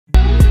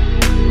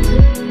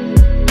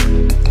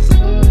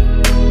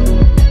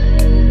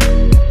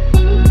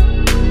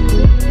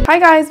Hi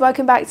guys,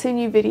 welcome back to a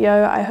new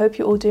video. I hope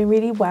you're all doing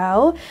really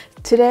well.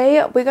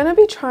 Today we're going to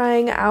be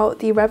trying out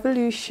the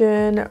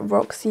Revolution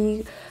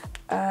Roxi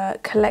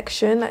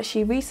collection that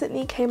she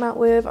recently came out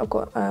with. I've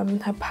got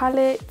her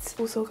palette,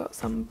 also got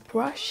some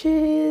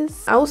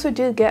brushes. I also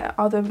did get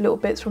other little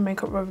bits from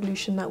Makeup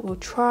Revolution that we'll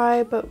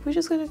try, but we're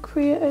just going to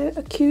create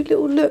a cute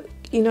little look,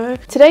 you know.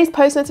 Today's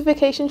post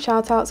notification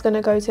shout out is going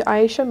to go to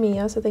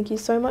Eyeshadow, so thank you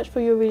so much for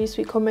your really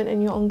sweet comment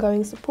and your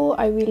ongoing support.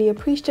 I really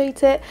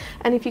appreciate it.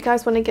 And if you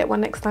guys want to get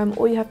one next time,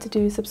 all you have to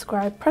do is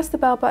subscribe, press the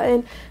bell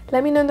button,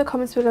 let me know in the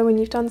comments below when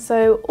you've done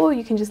so, or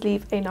you can just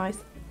leave a nice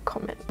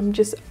comment. I'm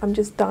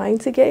just dying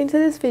to get into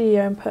this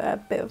video and put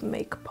a bit of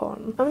makeup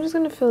on. I'm just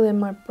going to fill in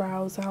my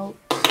brows out.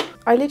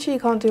 I literally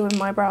can't do with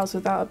my brows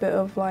without a bit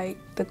of like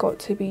the Got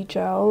To Be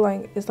gel.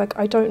 Like, it's like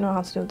I don't know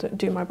how to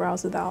do my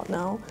brows without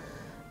now.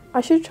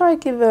 I should try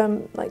give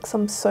like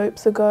some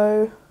soaps a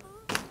go.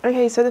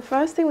 Okay, so the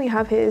first thing we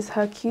have here is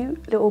her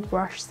cute little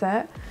brush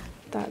set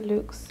that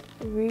looks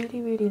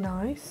really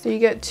nice. So you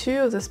get two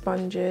of the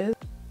sponges,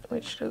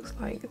 which looks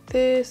like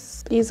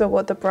this. These are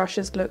what the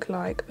brushes look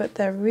like, but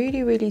they're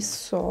really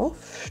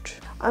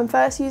soft. I'm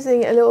first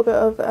using a little bit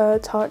of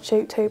Tarte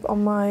Shape Tape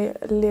on my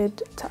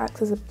lid to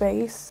act as a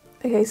base.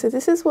 Okay, so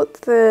this is what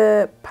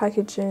the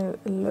packaging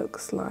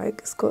looks like.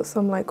 It's got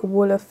some like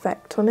wool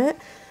effect on it.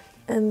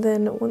 And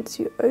then once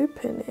you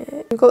open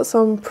it, you've got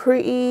some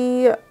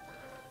pretty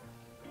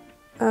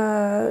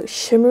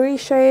shimmery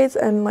shades,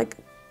 and like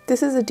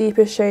this is the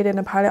deepest shade in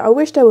the palette. I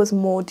wish there was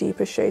more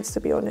deeper shades, to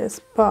be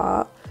honest,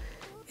 but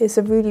it's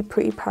a really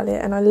pretty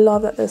palette, and I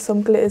love that there's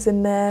some glitters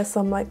in there,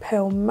 some like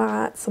pale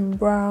matte, some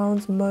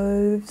browns,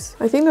 mauves.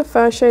 I think the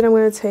first shade I'm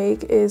going to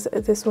take is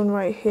this one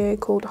right here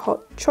called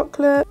Hot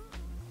Chocolate.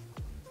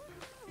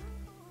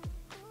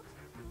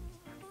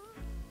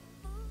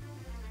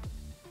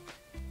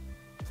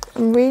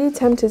 I'm really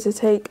tempted to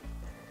take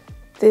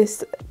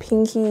this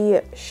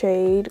pinky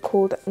shade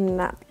called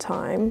Nap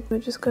Time.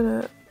 I'm just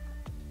gonna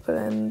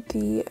blend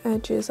the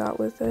edges out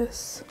with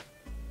this.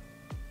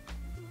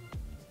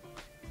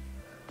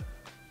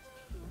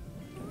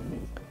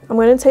 I'm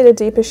going to take a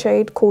deeper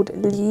shade called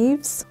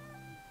Leaves.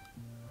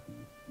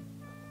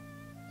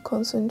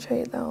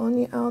 Concentrate that on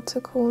the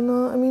outer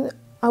corner. I mean,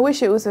 I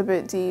wish it was a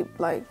bit deep,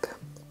 like...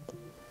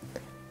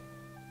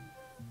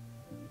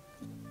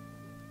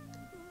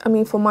 I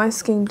mean, for my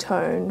skin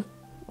tone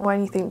or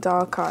anything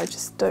darker, I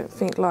just don't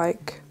think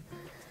like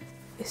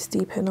it's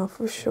deep enough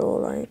for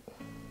sure, like.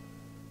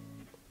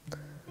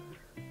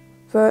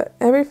 But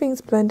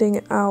everything's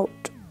blending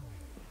out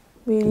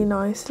really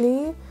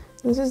nicely.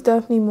 This is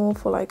definitely more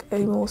for like a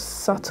more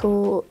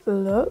subtle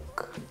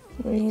look.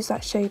 I'm gonna use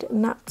that shade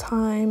Nap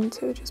Time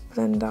to just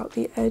blend out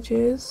the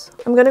edges.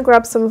 I'm gonna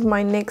grab some of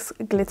my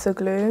NYX glitter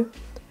glue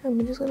and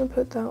we're just gonna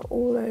put that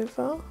all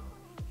over.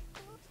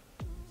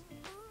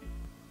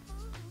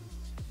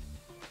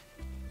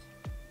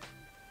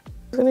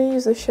 I'm going to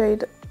use the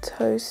shade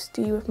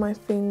Toasty with my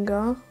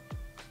finger.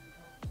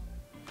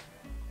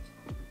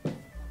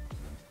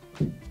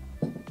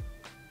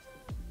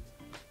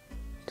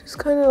 Just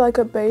kind of like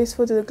a base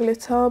for the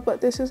glitter,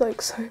 but this is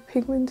like so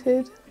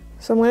pigmented.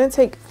 So I'm going to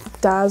take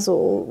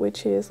Dazzle,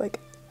 which is like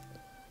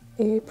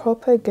a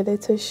proper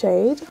glitter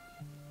shade.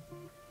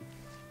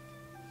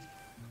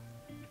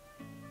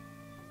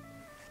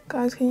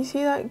 Guys, can you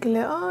see that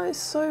glitter? It's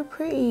so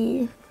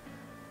pretty.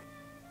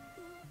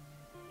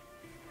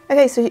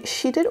 Okay, so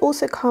she did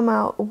also come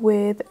out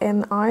with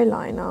an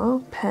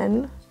eyeliner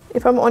pen.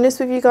 If I'm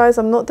honest with you guys,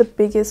 I'm not the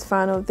biggest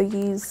fan of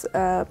these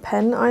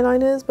pen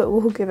eyeliners, but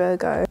we'll give it a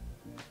go.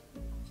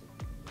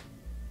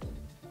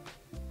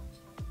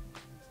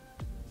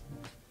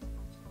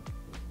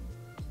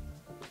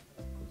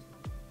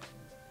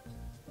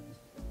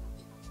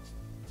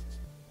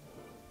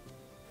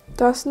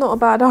 That's not a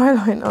bad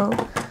eyeliner.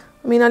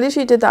 I mean, I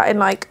literally did that in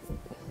like,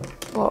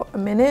 what, a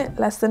minute?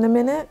 Less than a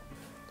minute?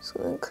 Just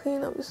gonna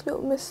clean up this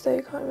little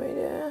mistake I made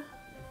here.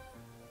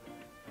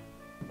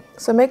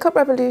 So Makeup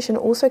Revolution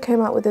also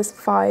came out with this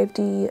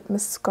 5D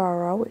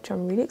mascara, which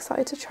I'm really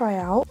excited to try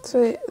out.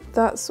 So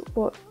that's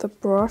what the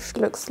brush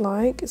looks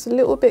like. It's a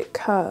little bit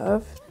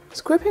curved.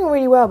 It's gripping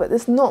really well, but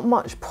there's not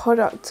much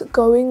product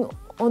going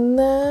on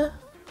there.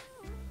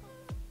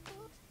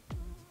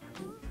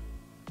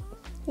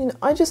 You know,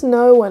 I just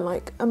know when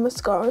like a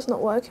mascara is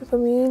not working for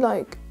me,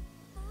 like,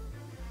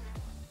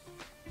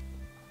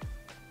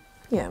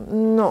 yeah,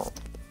 not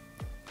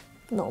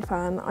a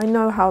fan. I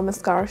know how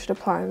mascara should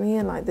apply on me,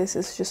 and like this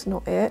is just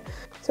not it.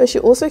 So she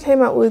also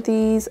came out with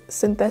these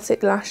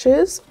synthetic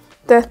lashes.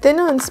 They're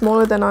thinner and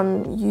smaller than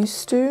I'm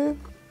used to.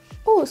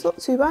 Oh, it's not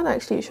too bad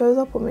actually. It shows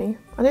up on me.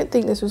 I didn't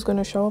think this was going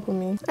to show up on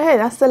me. Okay,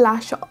 that's the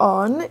lash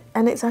on,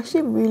 and it's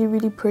actually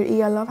really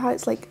pretty. I love how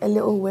it's like a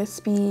little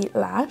wispy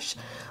lash.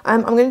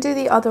 I'm going to do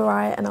the other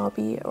eye and I'll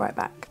be right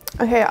back.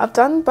 Okay, I've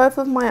done both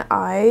of my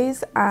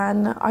eyes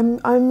and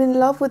I'm in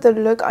love with the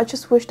look. I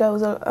just wish there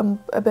was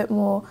a bit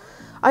more.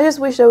 I just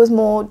wish there was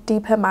more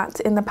deeper matte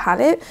in the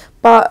palette,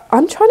 but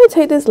I'm trying to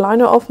take this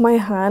liner off my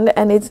hand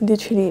and it's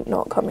literally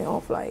not coming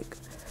off. Like,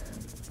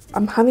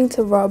 I'm having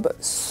to rub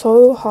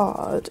so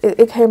hard.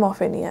 It came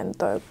off in the end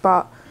though,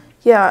 but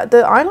yeah,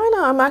 the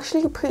eyeliner I'm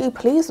actually pretty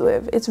pleased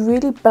with. It's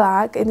really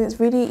black and it's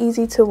really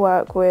easy to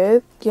work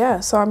with. Yeah,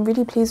 so I'm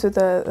really pleased with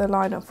the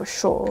liner for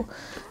sure.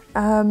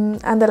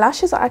 And the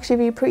lashes are actually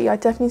really pretty. I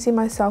definitely see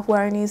myself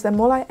wearing these. They're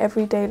more like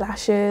everyday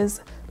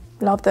lashes.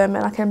 Love them,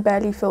 and I can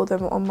barely feel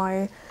them on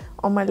my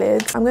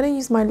lids. I'm going to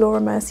use my Laura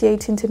Mercier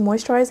tinted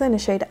moisturizer in the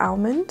shade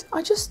Almond.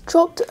 I just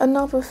dropped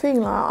another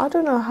thing. Like, I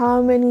don't know how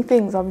many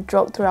things I've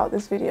dropped throughout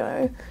this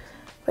video.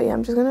 But yeah,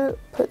 I'm just going to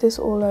put this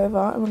all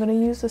over, and we're going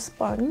to use the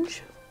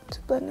sponge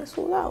to blend this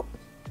all out.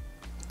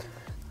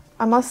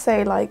 I must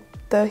say, like,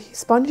 the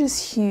sponge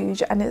is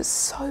huge and it's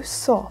so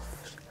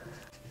soft.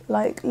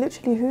 Like,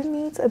 literally, who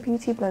needs a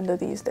beauty blender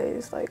these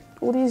days? Like,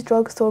 all these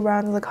drugstore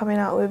brands are coming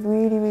out with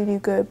really, really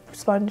good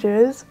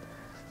sponges.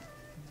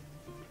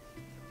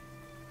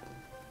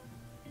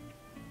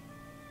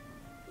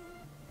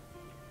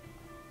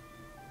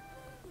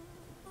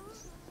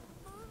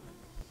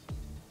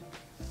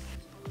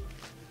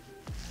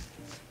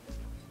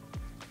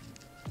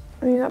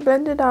 I mean, that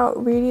blended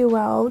out really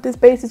well. This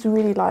base is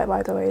really light,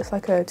 by the way. It's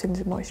like a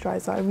tinted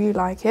moisturizer. I really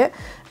like it.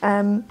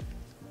 And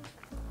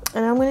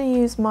I'm going to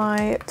use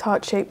my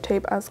Tarte Shape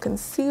Tape as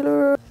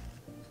concealer.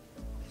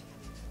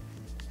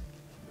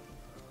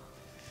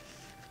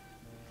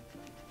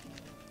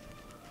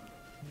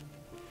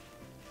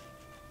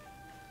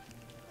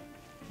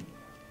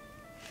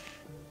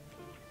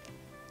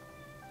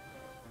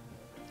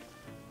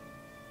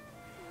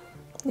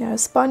 Yeah,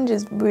 sponge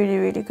is really,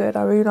 really good.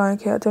 I really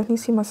like it. I definitely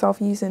see myself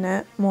using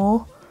it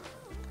more.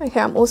 Okay,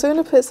 I'm also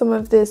going to put some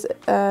of this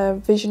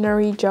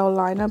Visionary Gel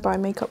Liner by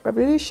Makeup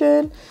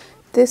Revolution.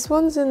 This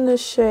one's in the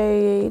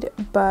shade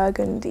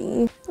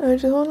Burgundy. I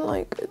just want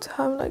like to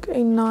have like a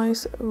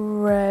nice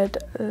red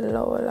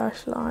lower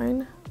lash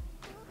line.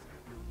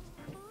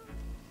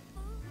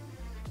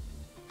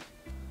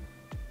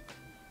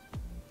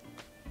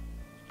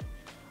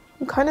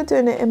 I'm kind of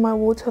doing it in my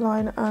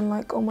waterline and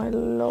like on my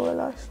lower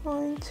lash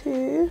line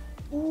too.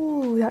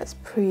 Ooh, that's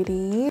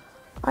pretty.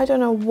 I don't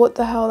know what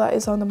the hell that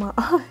is under my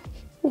eye.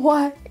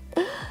 Why?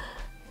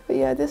 But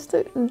yeah, this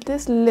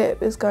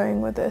lip is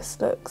going with this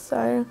look,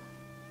 so.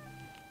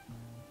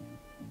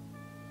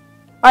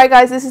 Alright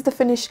guys, this is the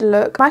finished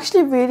look. I'm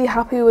actually really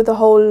happy with the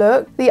whole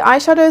look. The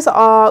eyeshadows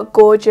are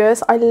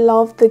gorgeous. I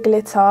love the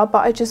glitter, but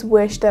I just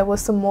wish there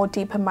was some more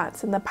deeper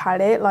mattes in the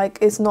palette. Like,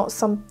 it's not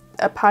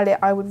a palette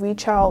I would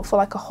reach out for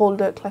like a whole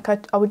look. Like,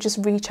 I would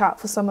just reach out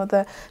for some of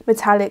the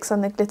metallics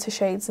and the glitter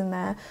shades in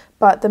there.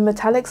 But the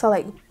metallics are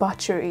like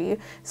buttery.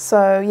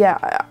 So yeah,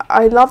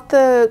 I love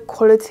the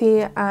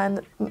quality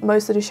and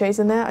most of the shades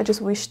in there. I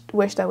just wish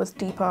there was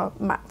deeper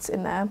mattes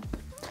in there,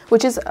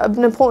 which is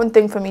an important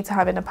thing for me to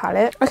have in a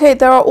palette. Okay,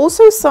 there are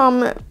also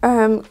some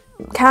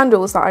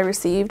candles that I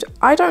received.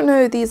 I don't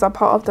know if these are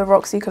part of the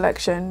Roxi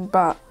collection,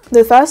 but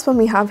the first one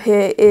we have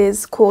here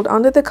is called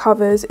Under the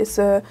Covers. It's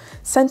a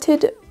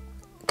scented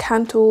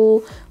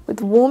candle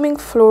with warming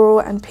floral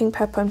and pink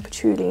pepper and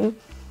patchouli.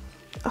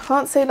 I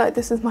can't say like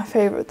this is my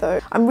favorite though.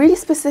 I'm really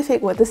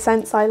specific with the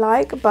scents I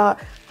like, but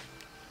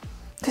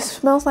this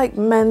smells like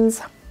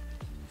men's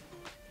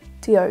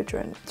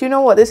deodorant. Do you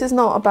know what? This is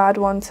not a bad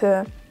one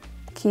to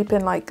keep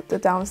in like the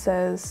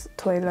downstairs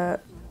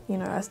toilet, you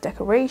know, as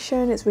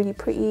decoration. It's really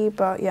pretty,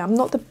 but yeah, I'm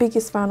not the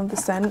biggest fan of the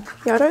scent.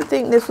 Yeah, I don't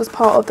think this was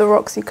part of the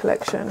Roxi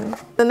collection.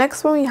 The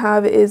next one we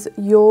have is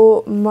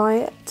You're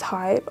My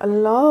Type. I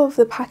love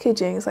the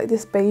packaging. It's like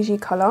this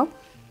beigey color.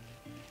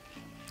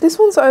 This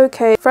one's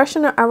okay. Fresh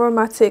and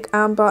aromatic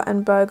amber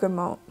and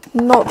bergamot.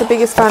 Not the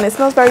biggest fan. It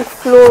smells very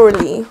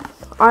florally.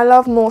 I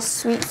love more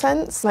sweet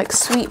scents, like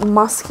sweet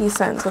musky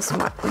scents. That's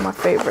my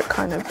favorite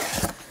kind of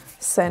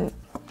scent.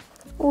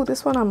 Oh,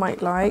 this one I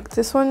might like.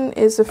 This one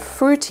is a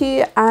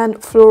fruity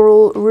and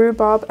floral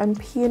rhubarb and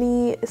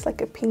peony. It's like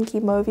a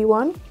pinky mauvey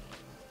one.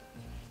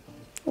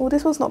 Oh,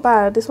 this one's not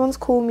bad. This one's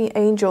Call Me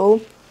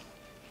Angel.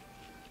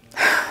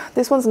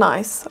 This one's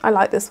nice. I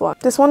like this one.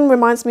 This one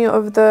reminds me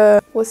of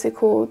the, what's it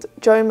called?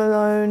 Jo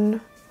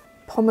Malone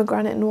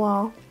Pomegranate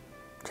Noir.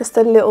 Just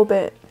a little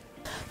bit.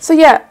 So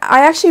yeah,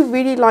 I actually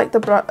really like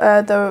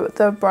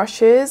the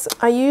brushes.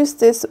 I use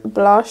this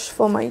blush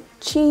for my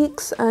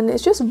cheeks and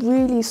it's just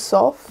really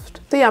soft.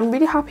 So yeah, I'm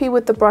really happy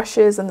with the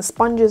brushes, and the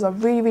sponges are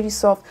really, really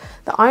soft.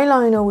 The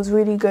eyeliner was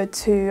really good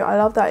too. I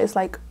love that it's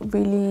like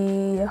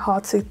really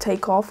hard to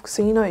take off,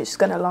 so you know it's just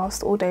gonna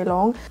last all day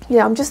long.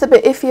 Yeah, I'm just a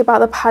bit iffy about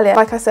the palette.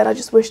 Like I said, I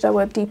just wish there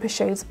were deeper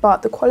shades,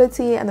 but the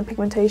quality and the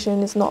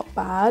pigmentation is not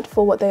bad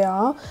for what they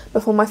are.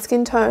 But for my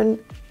skin tone,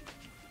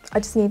 I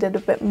just needed a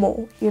bit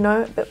more, you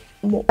know, a bit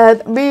more.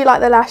 Really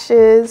like the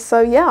lashes,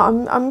 so yeah,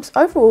 I'm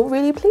overall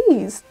really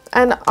pleased.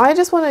 And I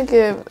just want to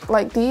give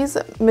like these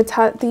gel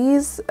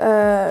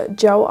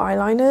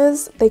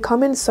eyeliners. They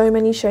come in so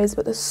many shades,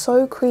 but they're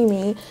so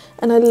creamy,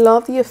 and I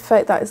love the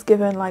effect that it's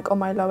given like on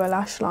my lower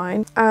lash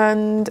line.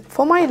 And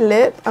for my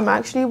lip, I'm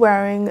actually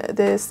wearing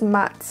this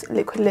matte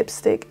liquid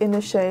lipstick in the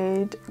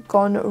shade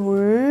Gone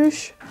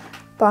Rouge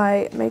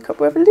by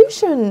Makeup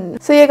Revolution.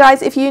 So yeah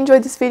guys, if you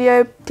enjoyed this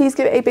video, please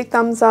give it a big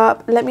thumbs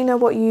up. Let me know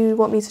what you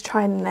want me to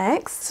try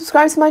next.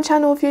 Subscribe to my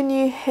channel if you're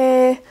new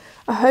here.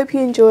 I hope you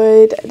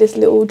enjoyed this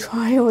little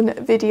try on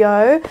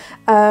video.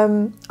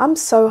 I'm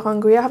so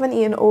hungry. I haven't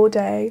eaten all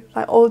day,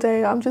 like all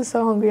day. I'm just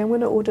so hungry. I'm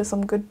gonna order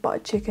some good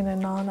butter chicken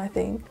and naan, I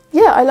think.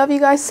 Yeah, I love you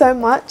guys so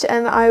much,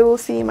 and I will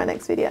see you in my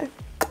next video.